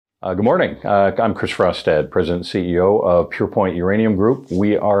Good morning. I'm Chris Frostad, President and CEO of PurePoint Uranium Group.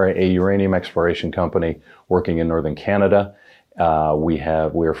 We are a uranium exploration company working in northern Canada.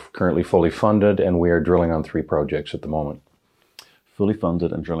 We're currently fully funded, and we are drilling on 3 projects at the moment. Fully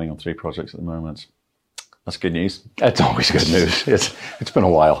funded and drilling on 3 projects at the moment. That's good news. That's always good news. It's been a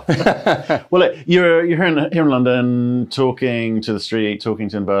while. Well, you're here in London, talking to the street, talking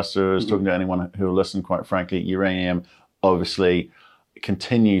to investors, talking to anyone who will listen. Quite frankly, uranium obviously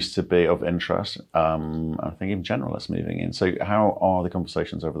continues to be of interest. I think even generalists moving in. So, how are the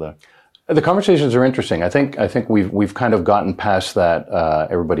conversations over there? The conversations are interesting. I think we've kind of gotten past that.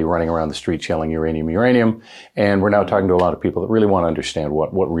 Everybody running around the streets yelling uranium, uranium, and we're now talking to a lot of people that really want to understand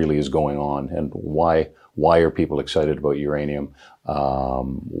what really is going on and why are people excited about uranium?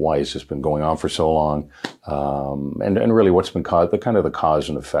 Why has this been going on for so long? And really what's been caused, the cause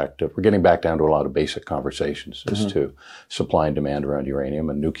and effect. We're getting back down to a lot of basic conversations as to supply and demand around uranium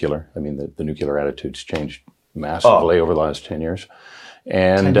and nuclear. I mean, the nuclear attitude's changed massively over the last 10 years.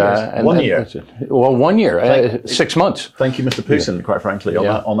 And 1 year. Well, 1 year, 6 months. Thank you, Mr. Putin, quite frankly,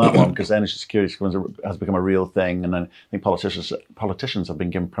 on that one, because energy security has become a real thing. And I think politicians have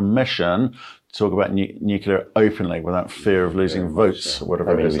been given permission to talk about nuclear openly without fear of losing votes or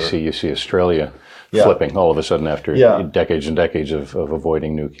whatever it is. You see Australia flipping all of a sudden after decades and decades of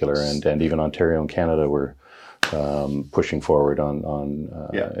avoiding nuclear. And even Ontario and Canada were pushing forward on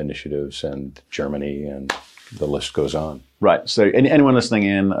initiatives, and Germany, and the list goes on. Right. So anyone listening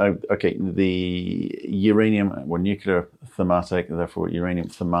in, okay, the uranium or nuclear thematic, therefore uranium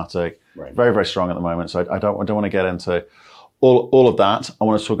thematic, very, very strong at the moment. So I don't want to get into all of that. I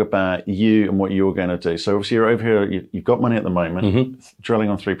want to talk about you and what you're going to do. So obviously you're over here, you've got money at the moment, drilling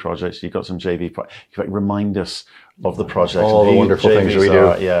on 3 projects. You've got some JV. Remind us of the projects. All the wonderful things we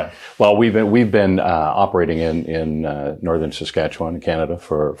do. Yeah. Well, we've been operating in northern Saskatchewan, Canada,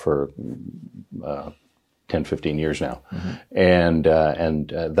 for 10, 15 years now. And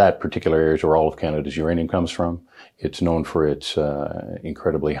that particular area is where all of Canada's uranium comes from. It's known for its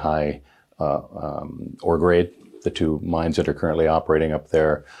incredibly high ore grade. The 2 mines that are currently operating up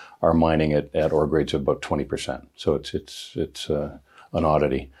there are mining at ore grades of about 20%. So it's an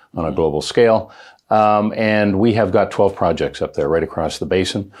oddity on a global scale. And we have got 12 projects up there right across the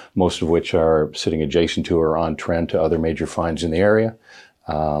basin, most of which are sitting adjacent to or on trend to other major finds in the area.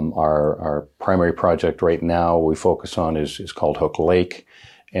 Our primary project right now we focus on is called Hook Lake,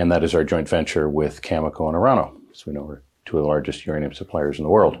 and that is our joint venture with Cameco and Orano. So we know we're 2 of the largest uranium suppliers in the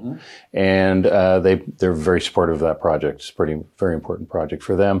world. And they're very supportive of that project. It's a very important project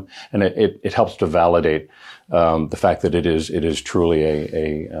for them, and it helps to validate the fact that it is truly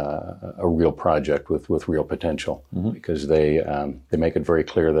a real project with real potential, because they make it very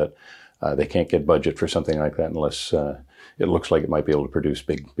clear that they can't get budget for something like that unless it looks like it might be able to produce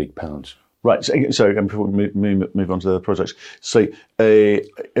big pounds. Right. So before we move on to the projects, so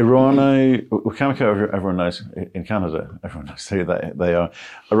Orano, Cameco, everyone knows in Canada, everyone knows who they are.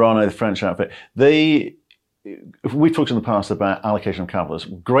 Orano, the French outfit. We've talked in the past about allocation of capital. It's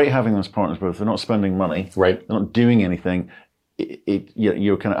great having them as partners, but if they're not spending money, they're not doing anything,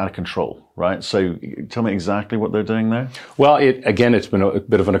 you're kind of out of control, right? So tell me exactly what they're doing there. Well, it's been a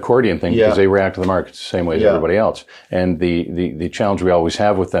bit of an accordion thing, because they react to the markets the same way as everybody else. And the challenge we always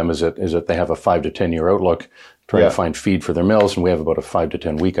have with them is that they have a 5 to 10 year outlook, trying to find feed for their mills, and we have about a 5 to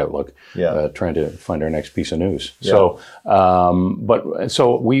 10 week outlook, trying to find our next piece of news. So,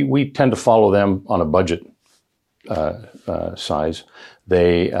 so we tend to follow them on a budget size.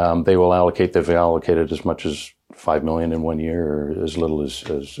 They've allocated as much as $5 million in 1 year, or as little as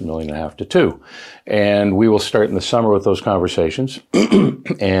 $1.5 million to $2 million. And we will start in the summer with those conversations. But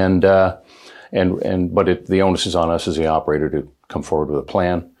the onus is on us as the operator to come forward with a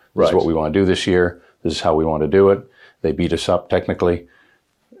plan. This is what we want to do this year. This is how we want to do it. They beat us up technically.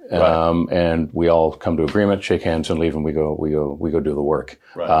 And we all come to agreement, shake hands, and leave, and we go do the work.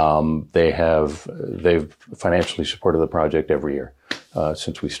 They've financially supported the project every year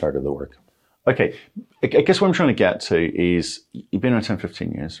since we started the work. Okay, I guess what I'm trying to get to is you've been around 10,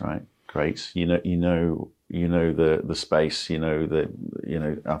 15 years, right? Great. You know the space, the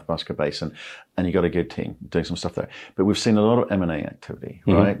Athabasca Basin, and you got a good team doing some stuff there. But we've seen a lot of M&A activity,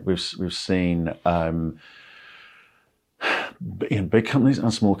 right? We've seen big companies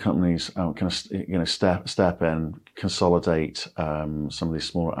and small companies step in, consolidate some of these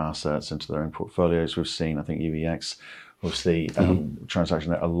smaller assets into their own portfolios. We've seen, I think, UEX. Obviously,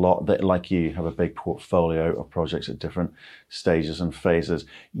 transaction a lot that, like you, have a big portfolio of projects at different stages and phases.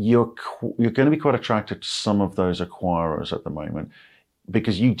 You're going to be quite attracted to some of those acquirers at the moment,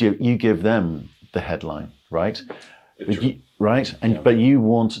 because you give them the headline, right? Right? But you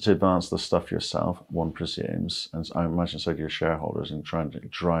wanted to advance the stuff yourself, one presumes, and I imagine so do your shareholders, and trying to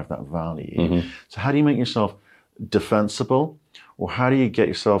drive that value. So how do you make yourself defensible? Or how do you get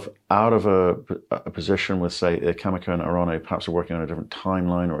yourself out of a position with, say, Cameco and Orano perhaps are working on a different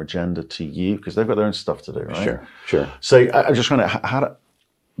timeline or agenda to you? Because they've got their own stuff to do, right? Sure. So I'm just trying to,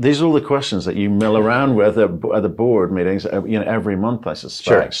 these are all the questions that you mill around with at the board meetings, every month, I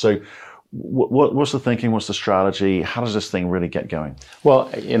suspect. Sure. So what's the thinking? What's the strategy? How does this thing really get going? Well,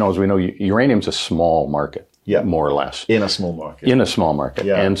 as we know, uranium's a small market. Yeah, more or less. In a small market.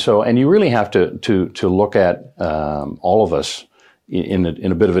 Yeah. And you really have to look at all of us in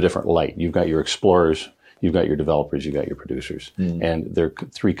a bit of a different light. You've got your explorers, you've got your developers, you've got your producers, and they're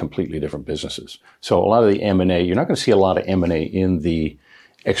three completely different businesses. So a lot of the M&A, you're not going to see a lot of M&A in the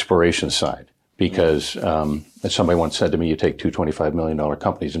exploration side because, as somebody once said to me, you take two $25 million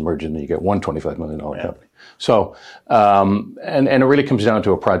companies and merge them, and you get one $25 million company. So, and it really comes down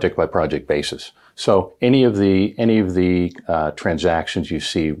to a project by project basis. So any of the transactions you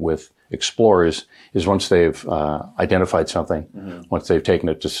see with explorers is once they've identified something, once they've taken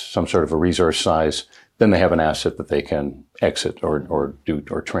it to some sort of a resource size, then they have an asset that they can exit or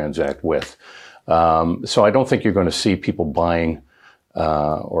transact with. So I don't think you're going to see people buying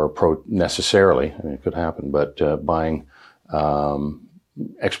necessarily. I mean, it could happen, but buying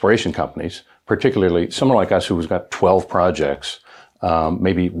exploration companies, particularly someone like us who's got 12 projects.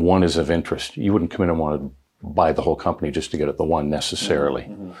 Maybe one is of interest. You wouldn't come in and want to buy the whole company just to get at the one necessarily.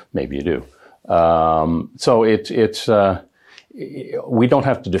 Maybe you do. So it's we don't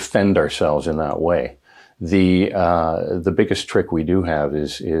have to defend ourselves in that way. The biggest trick we do have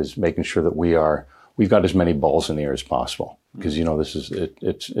is making sure that we've got as many balls in the air as possible, because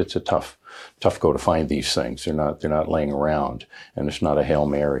it's a tough go to find these things. They're not laying around, and it's not a Hail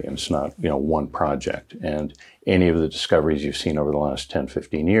Mary, and it's not one project. And any of the discoveries you've seen over the last 10,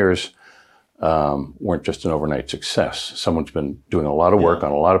 15 years weren't just an overnight success. Someone's been doing a lot of work on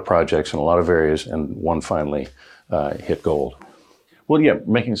a lot of projects in a lot of areas, and one finally hit gold. Well, yeah,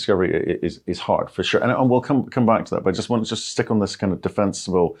 making discovery is hard for sure, and we'll come back to that. But I just want to stick on this kind of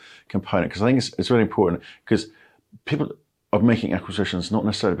defensible component, because I think it's really important, because people are making acquisitions not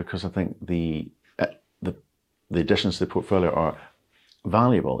necessarily because I think the additions to the portfolio are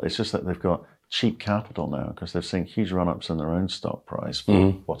valuable. It's just that they've got cheap capital now because they've seen huge run-ups in their own stock price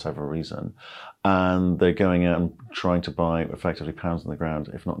for whatever reason, and they're going out and trying to buy effectively pounds on the ground,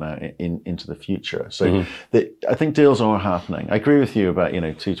 if not now, into the future. So I think deals are happening. I agree with you about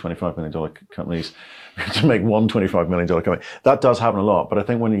two $25 million companies to make one $25 million company. That does happen a lot, but I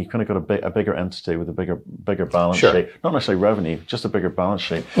think when you kind of got a bigger entity with a bigger balance sheet, not necessarily revenue, just a bigger balance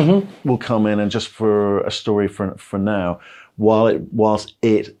sheet, will come in, and just for a story for now, whilst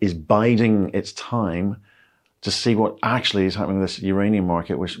it is biding its time to see what actually is happening with this uranium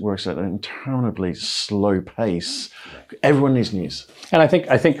market, which works at an interminably slow pace. Everyone needs news. And I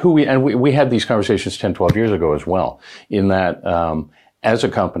think we had these conversations 10, 12 years ago as well, in that as a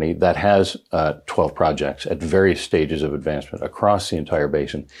company that has 12 projects at various stages of advancement across the entire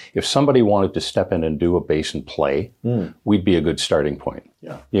basin, if somebody wanted to step in and do a basin play, we'd be a good starting point.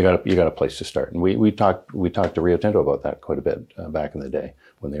 Yeah, you got a place to start, and we talked to Rio Tinto about that quite a bit back in the day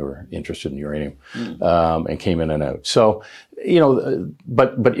when they were interested in uranium and came in and out. So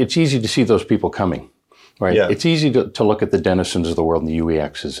but it's easy to see those people coming. Right. Yeah. It's easy to look at the Denisons of the world, and the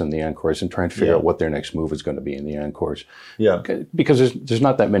UEXs and the Ancors, and try and figure out what their next move is going to be in the Ancors. Yeah. Because there's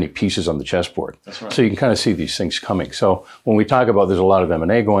not that many pieces on the chessboard. That's right. So you can kind of see these things coming. So when we talk about there's a lot of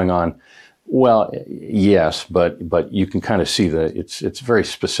M&A going on, well, yes, but you can kind of see that it's very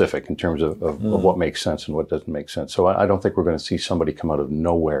specific in terms of what makes sense and what doesn't make sense. So I don't think we're going to see somebody come out of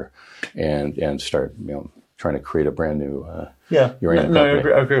nowhere and start trying to create a brand new uranium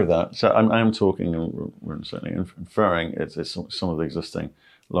company. I agree with that. So I'm talking, and we're certainly inferring, it's some of the existing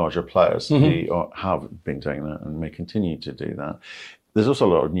larger players who have been doing that and may continue to do that. There's also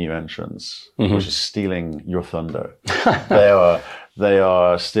a lot of new entrants, which is stealing your thunder. They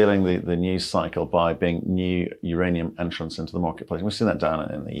are stealing the news cycle by being new uranium entrants into the marketplace. We've seen that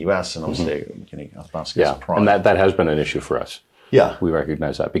down in the US, and obviously, Athabasca is prime. And that has been an issue for us. Yeah, we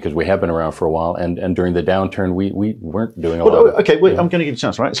recognize that because we have been around for a while, and during the downturn, we weren't doing a lot. Okay, wait, I'm going to give you a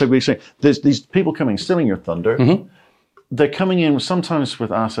chance, right? So we're saying there's these people coming, stealing your thunder. They're coming in sometimes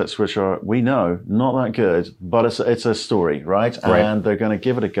with assets which are, we know, not that good, but it's a story, right? And they're going to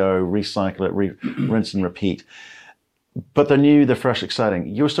give it a go, recycle it, rinse and repeat. But they're new, they're fresh, exciting.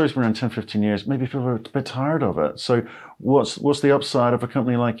 Your story's been around 10, 15 years. Maybe people are a bit tired of it. So what's the upside of a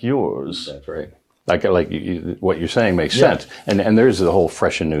company like yours? That's right. what you're saying makes sense. And there's the whole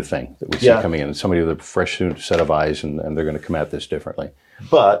fresh and new thing that we see coming in. Somebody with a fresh new set of eyes, and they're going to come at this differently.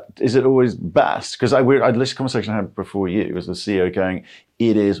 But is it always best? Because I listened to a conversation I had before you as the CEO going,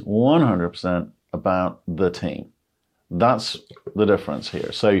 it is 100% about the team. That's the difference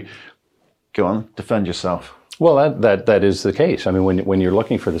here. So go on, defend yourself. Well, that is the case. I mean, when you're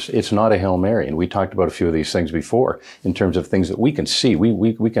looking for this, it's not a Hail Mary. And we talked about a few of these things before in terms of things that we can see.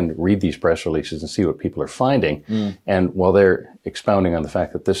 We can read these press releases and see what people are finding. And while they're expounding on the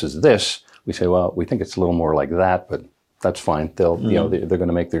fact that this is this, we say, well, we think it's a little more like that, but that's fine. They're going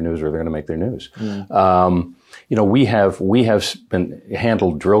to make their news, or they're going to make their news. We have been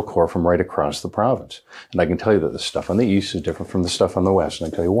handled drill core from right across the province. And I can tell you that the stuff on the east is different from the stuff on the west. And I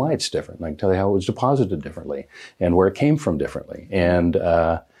can tell you why it's different. And I can tell you how it was deposited differently and where it came from differently. And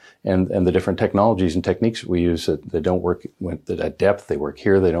the different technologies and techniques that we use that don't work at depth, they work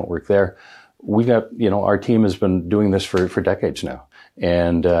here, they don't work there. We've got, our team has been doing this for decades now.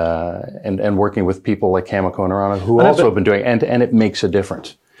 And working with people like Cameco and Orano who also have been doing it, and it makes a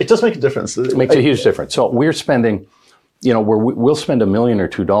difference. It does make a difference. It makes a huge difference. So we're spending, we'll spend $1 million or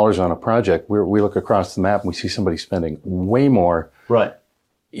 $2 million on a project. We look across the map and we see somebody spending way more, right,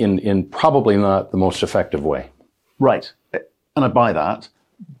 in probably not the most effective way. Right, and I buy that,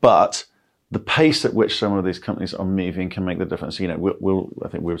 but the pace at which some of these companies are moving can make the difference. I think we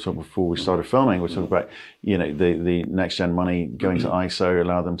were talking before we started filming, we were talking about, the next gen money going to ISO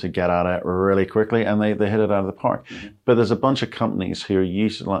allowed them to get at it really quickly, and they hit it out of the park. But there's a bunch of companies who are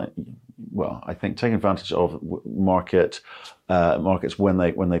taking advantage of markets when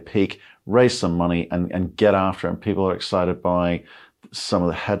they peak, raise some money and get after it. And people are excited by some of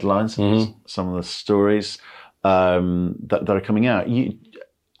the headlines, some of the stories that are coming out.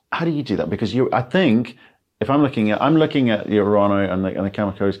 How do you do that? Because I think if I'm looking at the Orano and the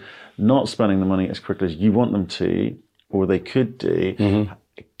Camecos not spending the money as quickly as you want them to, or they could do.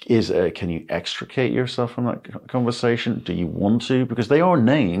 Can you extricate yourself from that conversation? Do you want to? Because they are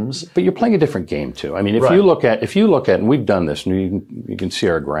names. But you're playing a different game too. I mean, if you look at, and we've done this, and you can see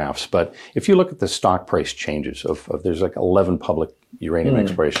our graphs, but if you look at the stock price changes of there's like 11 public uranium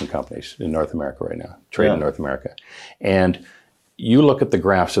exploration companies in North America right now, trade in North America. And you look at the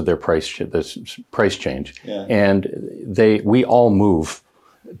graphs of their price change, and we all move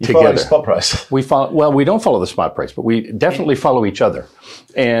together. Follow the spot price. We don't follow the spot price, but we definitely follow each other.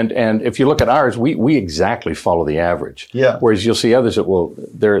 And if you look at ours, we exactly follow the average. Yeah. Whereas you'll see others that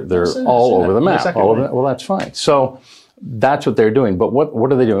they're all over the map. Exactly all over well, that's fine. So that's what they're doing. But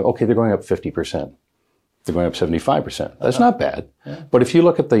what are they doing? Okay, they're going up 50%. They're going up 75%. That's not bad. Yeah. But if you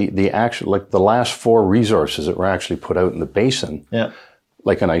look at the actual, like the last 4 resources that were actually put out in the basin,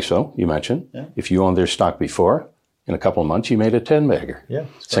 like an ISO, you mentioned, if you owned their stock before, in a couple of months, you made a 10-bagger. Yeah.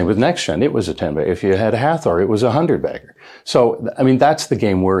 Same with NextGen, it was a 10-bagger. If you had Hathor, it was a 100-bagger. So, I mean, that's the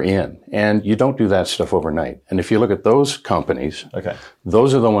game we're in. And you don't do that stuff overnight. And if you look at those companies,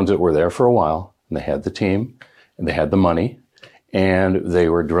 those are the ones that were there for a while, and they had the team, and they had the money, and they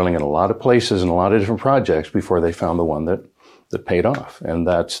were drilling in a lot of places and a lot of different projects before they found the one that paid off. And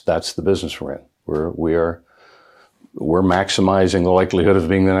that's the business we're in. We're maximizing the likelihood of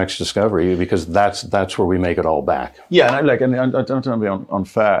being the next discovery because that's where we make it all back. Yeah, and I don't want to be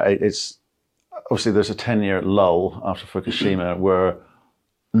unfair. It's obviously there's a 10-year lull after Fukushima where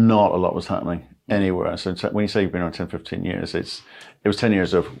not a lot was happening anywhere. So when you say you've been on 10, 15 years, it was 10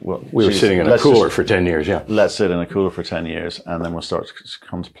 years of we were sitting in a cooler for 10 years. Yeah, let's sit in a cooler for 10 years, and then we'll start to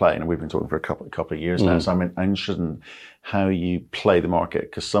come to play. And we've been talking for a couple of years now. So I'm interested in how you play the market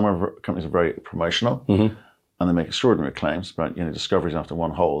because some of our companies are very promotional. And they make extraordinary claims about discoveries after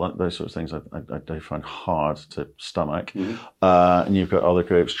one hole. Those sorts of things I do find hard to stomach. And you've got other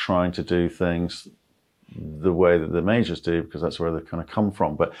groups trying to do things the way that the majors do because that's where they kind of come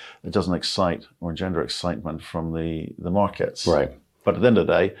from. But it doesn't excite or engender excitement from the markets. Right. But at the end of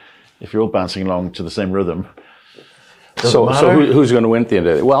the day, if you're all bouncing along to the same rhythm, so who's going to win at the end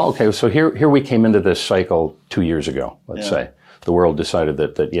of it? Well, okay. So here we came into this cycle 2 years ago. Let's say. The world decided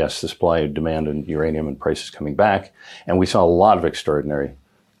that yes, the supply, demand, and uranium and prices coming back, and we saw a lot of extraordinary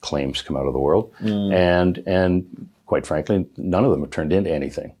claims come out of the world, and quite frankly, none of them have turned into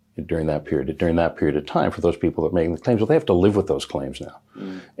anything during that period of time. For those people that are making the claims, well, they have to live with those claims now,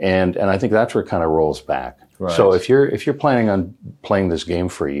 and I think that's where it kind of rolls back. Right. So if you're planning on playing this game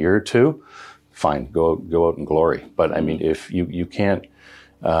for a year or two, fine, go out in glory. But I mean, if you can't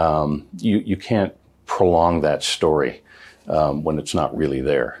prolong that story. When it's not really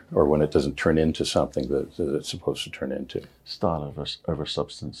there, or when it doesn't turn into something that it's supposed to turn into. Style over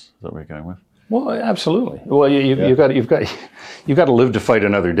substance, is that what we're going with? Well, absolutely. Well, you've got to live to fight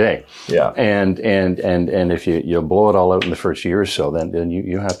another day. Yeah. And if you blow it all out in the first year or so, then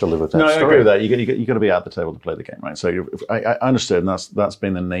you have to live with that. No, story. I agree with that. You got to be at the table to play the game, right? So I understood, and that's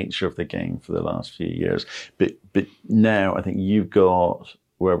been the nature of the game for the last few years. But now I think you've got,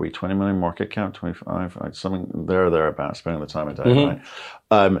 where are we, 20 million market cap, 25, something thereabouts, depending on the time of day,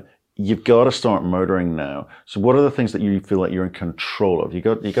 right? You've got to start motoring now. So what are the things that you feel like you're in control of? You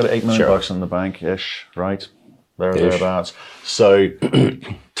got $8 million bucks in the bank ish, right? Thereabouts. So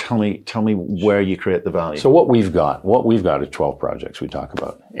tell me where you create the value. So what we've got is 12 projects we talk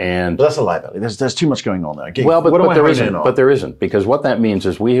about, and but that's a liability. There's too much going on there. Again, well, but there isn't, because what that means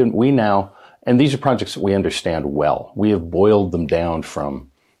is we now, and these are projects that we understand well. We have boiled them down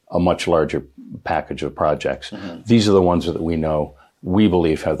from a much larger package of projects. These are the ones that we know, we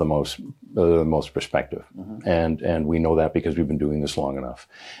believe, have the most perspective, and we know that because we've been doing this long enough.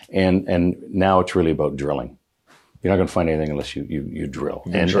 And now it's really about drilling. You're not going to find anything unless you drill.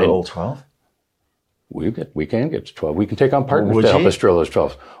 You can drill all 12? We can get to 12. We can take on partners to help us drill those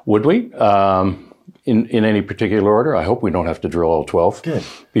 12. Would we? In any particular order? I hope we don't have to drill all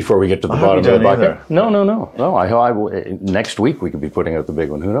 12 before we get to the bottom of the bucket. No. Next week we could be putting out the big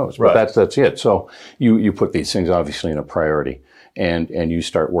one. Who knows? But that's it. So you put these things obviously in a priority, and you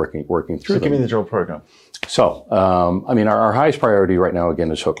start working through them. So give me the drill program. So our highest priority right now again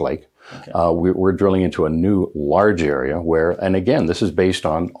is Hook Lake. Okay. We're drilling into a new large area where, and again, this is based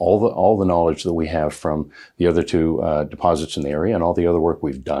on all the knowledge that we have from the other two deposits in the area and all the other work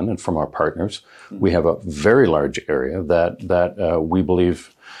we've done, and from our partners. We have a very large area that we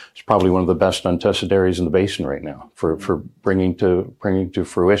believe is probably one of the best untested areas in the basin right now for bringing to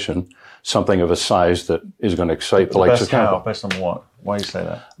fruition something of a size that is going to excite the likes of Campbell. Based on what? Why do you say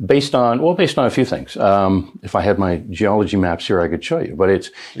that? Based on a few things. If I had my geology maps here, I could show you. But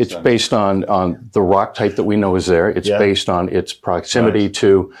it's based on the rock type that we know is there. It's based on its proximity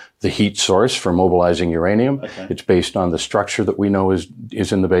to the heat source for mobilizing uranium. Okay. It's based on the structure that we know is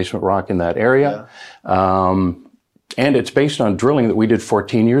in the basement rock in that area. Yeah. And it's based on drilling that we did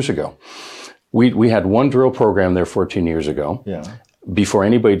 14 years ago. We had one drill program there 14 years ago. Yeah. Before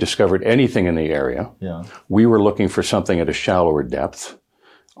anybody discovered anything in the area. Yeah. We were looking for something at a shallower depth.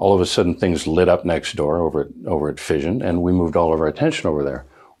 All of a sudden, things lit up next door over at Fission, and we moved all of our attention over there.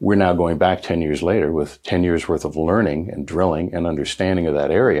 We're now going back 10 years later with 10 years worth of learning and drilling and understanding of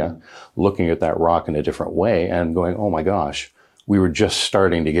that area, looking at that rock in a different way and going, oh my gosh, we were just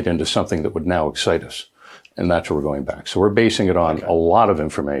starting to get into something that would now excite us. And that's where we're going back. So we're basing it on a lot of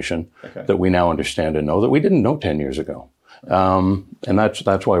information that we now understand and know that we didn't know 10 years ago. And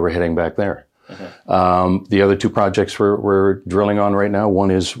that's why we're heading back there. Okay. The other two projects we're drilling on right now,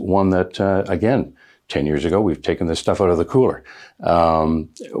 one is one that, again, 10 years ago, we've taken this stuff out of the cooler.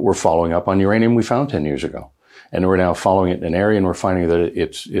 We're following up on uranium we found 10 years ago. And we're now following it in an area, and we're finding that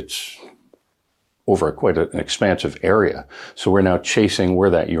it's over quite an expansive area. So we're now chasing where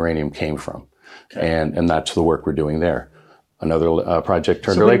that uranium came from. Okay. And that's the work we're doing there. Another project,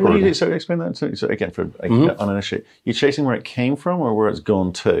 Turner Lake. So explain that. So again, on an issue, you're chasing where it came from or where it's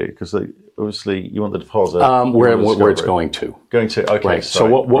gone to? Because obviously you want the deposit. Where it's going to. Going to. Okay. Right. So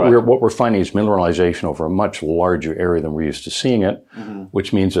what we're finding is mineralization over a much larger area than we're used to seeing it,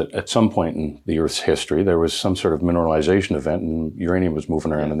 which means that at some point in the Earth's history there was some sort of mineralization event and uranium was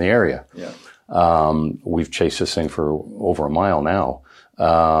moving around in the area. Yeah. We've chased this thing for over a mile now.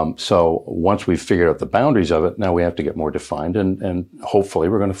 So once we've figured out the boundaries of it, now we have to get more defined, and hopefully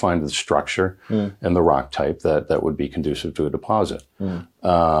we're going to find the structure and the rock type that would be conducive to a deposit.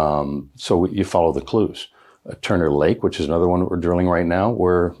 So you follow the clues. Turner Lake, which is another one that we're drilling right now,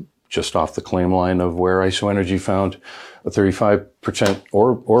 we're just off the claim line of where IsoEnergy found a 35%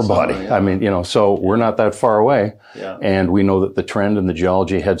 ore body. Yeah. I mean, so we're not that far away, and we know that the trend and the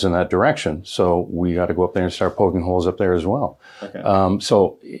geology heads in that direction. So we got to go up there and start poking holes up there as well. Okay.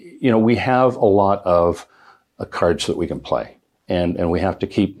 So we have a lot of cards that we can play, and we have to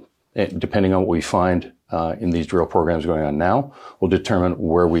keep, depending on what we find in these drill programs going on now, we'll determine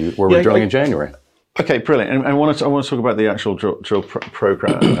where we're drilling in January. Okay, brilliant. And I want to talk about the actual drill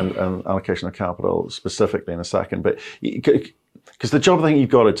program and allocation of capital specifically in a second. But because the job I think you've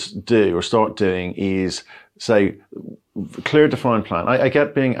got to do or start doing is say clear, defined plan. I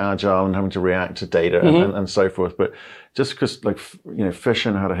get being agile and having to react to data and so forth, but just because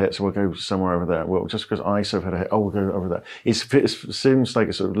Fission had a hit, so we'll go somewhere over there. Well, just because ISO had a hit, we'll go over there. It seems like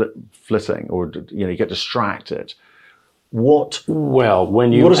it's sort of flitting, or you get distracted.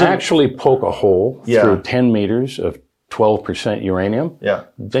 When you actually poke a hole through 10 meters of 12% uranium,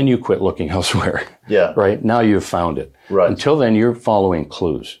 then you quit looking elsewhere. Yeah. Right? Now you've found it. Right. Until then, you're following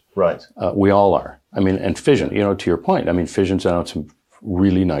clues. Right. We all are. I mean, and fission, to your point, I mean, fission's out some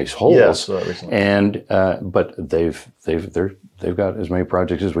really nice holes. Yes, and, but they've got as many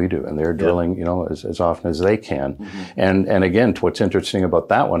projects as we do, and they're drilling, as often as they can. And again, what's interesting about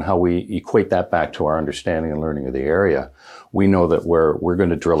that one, how we equate that back to our understanding and learning of the area. We know that where we're going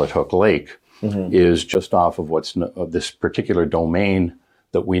to drill at Hook Lake is just off of this particular domain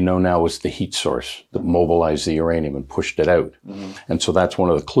that we know now is the heat source that mobilized the uranium and pushed it out. And so that's one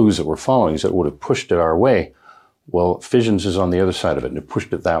of the clues that we're following, is that it would have pushed it our way. Well, fissions is on the other side of it, and it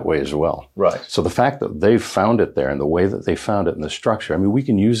pushed it that way as well. Right. So the fact that they've found it there and the way that they found it in the structure, I mean, we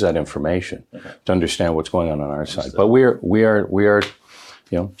can use that information to understand what's going on our side. But we are,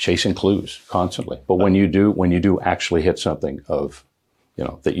 chasing clues constantly. But when you do actually hit something of,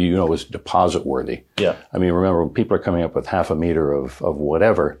 that is deposit worthy. Yeah. I mean, remember, when people are coming up with half a meter of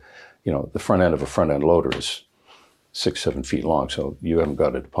whatever, the front end of a front end loader is 6-7 feet long, so you haven't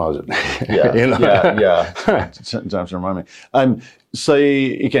got a deposit. Yeah. Time to remind me. So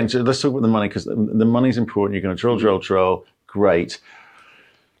again, let's talk about the money, because the money's important. You're going to drill. Great.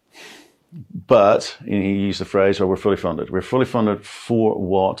 But you use the phrase, we're fully funded. We're fully funded for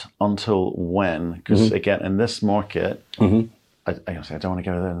what, until when? Because again, in this market, I don't want to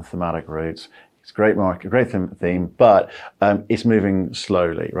go there in the thematic routes. It's a great market, great theme, but it's moving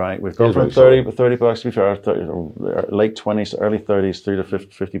slowly, right? We've gone from $30 to be fair, late 20s, early 30s, through to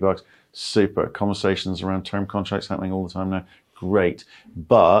 $50. Super. Conversations around term contracts happening all the time now. Great.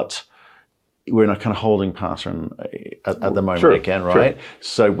 But we're in a kind of holding pattern at the moment again, right? Sure.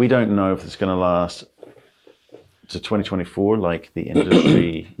 So we don't know if it's going to last to 2024, like the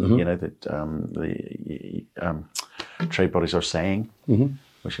industry, the trade bodies are saying,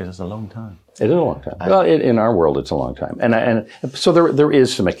 which is a long time. It is a long time. Well, in our world, it's a long time, and so there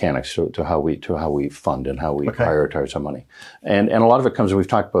is some mechanics to how we fund and how we prioritize our money, and a lot of it comes. And we've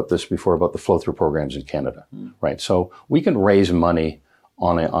talked about this before about the flow through programs in Canada, right? So we can raise money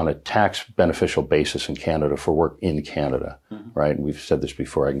on a tax beneficial basis in Canada for work in Canada, right? And we've said this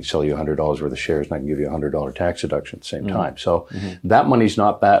before. I can sell you $100 worth of shares, and I can give you a $100 tax deduction at the same time. So that money's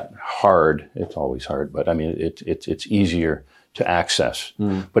not that hard. It's always hard, but I mean it's easier to access,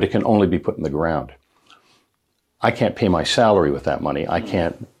 but it can only be put in the ground. I can't pay my salary with that money. I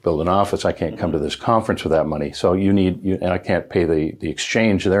can't build an office. I can't come to this conference with that money. So and I can't pay the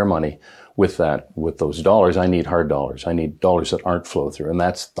exchange their money with those dollars. I need hard dollars. I need dollars that aren't flow through, and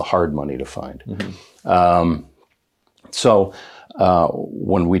that's the hard money to find. So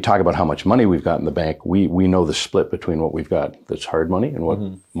when we talk about how much money we've got in the bank, we know the split between what we've got that's hard money and what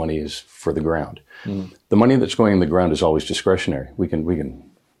money is for the ground. The money that's going in the ground is always discretionary. We can.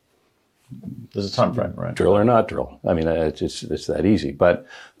 There's a time frame, right? Drill or not drill. I mean, it's that easy. But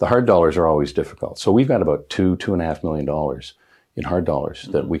the hard dollars are always difficult. So we've got about $2.5 million in hard dollars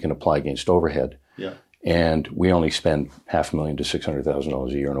that we can apply against overhead. Yeah. And we only spend $500,000 to $600,000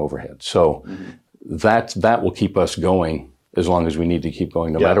 a year in overhead. So that will keep us going as long as we need to keep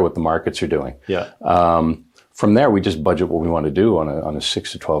going, no matter what the markets are doing. Yeah. From there, we just budget what we want to do on a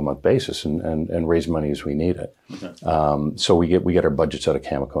 6 to 12 month basis and raise money as we need it. Okay. So we get our budgets out of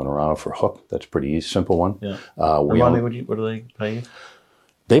Cameco and Orano for Hook. That's pretty easy, simple one. Yeah. What do they pay you?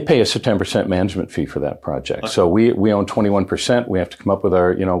 They pay us a 10% management fee for that project. Okay. So we own 21%. We have to come up with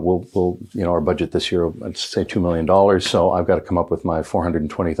our, our budget this year, let's say $2 million. So I've got to come up with my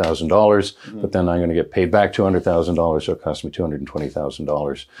 $420,000, but then I'm going to get paid back $200,000. So it costs me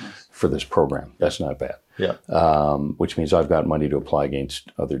 $220,000 for this program. That's not bad. Yeah. Which means I've got money to apply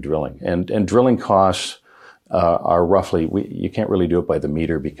against other drilling. And drilling costs are roughly, you can't really do it by the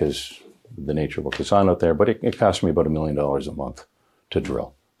meter because of the nature of what goes on out there, but it costs me about $1 million a month to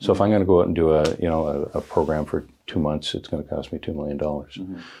drill. So if I'm going to go out and do a program for 2 months, it's going to cost me $2 million.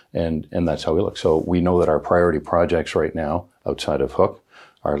 And that's how we look. So we know that our priority projects right now outside of Hook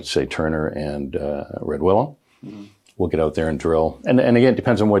are, let's say, Turner and Red Willow. We'll get out there and drill. And again, it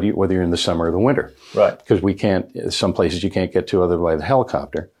depends on whether you're in the summer or the winter. Right. Because some places you can't get to other by the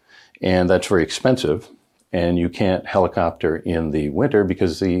helicopter. And that's very expensive. And you can't helicopter in the winter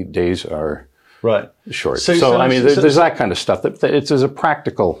because the days are short. So I mean, there's that kind of stuff. There's a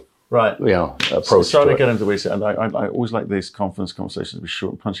practical approach. Sorry to get into weeds, and I always like these conversations to be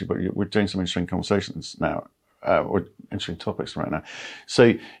short and punchy, but we're doing some interesting conversations now, or interesting topics right now.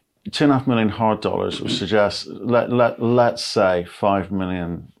 So $2.5 million hard dollars would suggest, let's say $5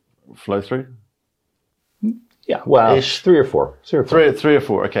 million flow through. Yeah, well, it's 3 or 4. 3 or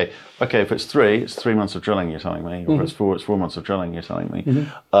 4. Okay. If it's 3, it's 3 months of drilling. You're telling me, or if it's 4, it's 4 months of drilling. You're telling me,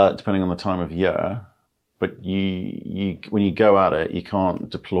 depending on the time of year. But you when you go at it, you can't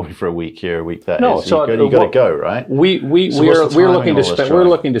deploy for a week here, a week there. No, so you got to go, right? We're looking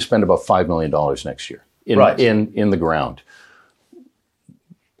to spend about $5 million next year in the ground.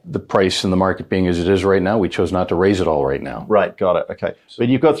 The price in the market being as it is right now, we chose not to raise it all right now. Right, got it. Okay, but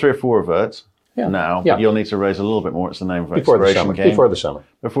you've got 3 or 4 of it now. Yeah. But you'll need to raise a little bit more. It's the name of Before the summer. game. Before the summer.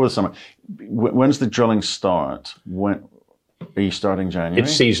 Before the summer. When's the drilling start? When are you starting January?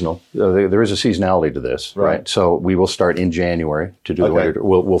 It's seasonal. There is a seasonality to this, right? So we will start in January to do the winter.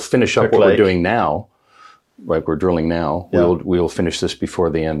 We'll finish up what we're doing now. Right, we're drilling now. Yeah. We'll finish this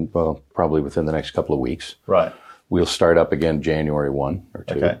before the end. Well, probably within the next couple of weeks. Right. We'll start up again January 1 or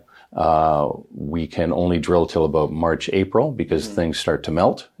 2. Okay. We can only drill till about March, April because things start to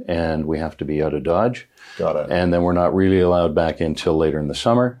melt and we have to be out of Dodge. Got it. And then we're not really allowed back in till later in the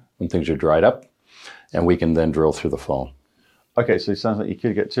summer when things are dried up, and we can then drill through the fall. Okay, so it sounds like you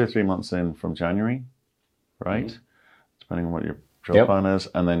could get 2 or 3 months in from January, right? Depending on what your drill plan is.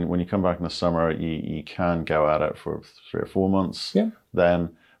 And then when you come back in the summer, you can go at it for 3 or 4 months. Yeah.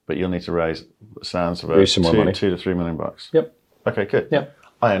 Then, but you'll need to raise, sounds about some more money. $2 to $3 million. Yep. Okay, good. Yep.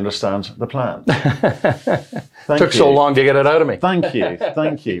 I understand the plan. Took so long to get it out of me. Thank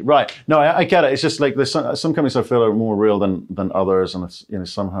you. Right. No, I get it. It's just like there's some companies I feel are more real than others, and it's,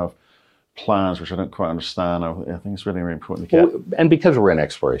 some have plans which I don't quite understand. I think it's really, really important to get. And because we're in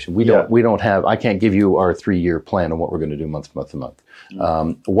exploration, we don't have. I can't give you our 3-year plan on what we're going to do month to month.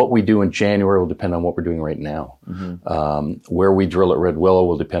 What we do in January will depend on what we're doing right now. Where we drill at Red Willow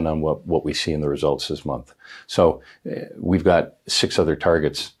will depend on what we see in the results this month. So we've got 6 other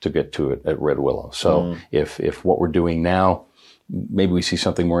targets to get to it at Red Willow. So if what we're doing now, maybe we see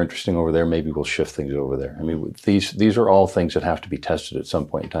something more interesting over there, maybe we'll shift things over there. I mean, these are all things that have to be tested at some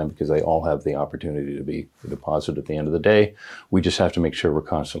point in time because they all have the opportunity to be deposited at the end of the day. We just have to make sure we're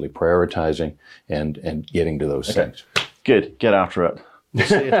constantly prioritizing and getting to those things. Good. Get after it. We'll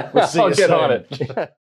see you I'll get soon. on it.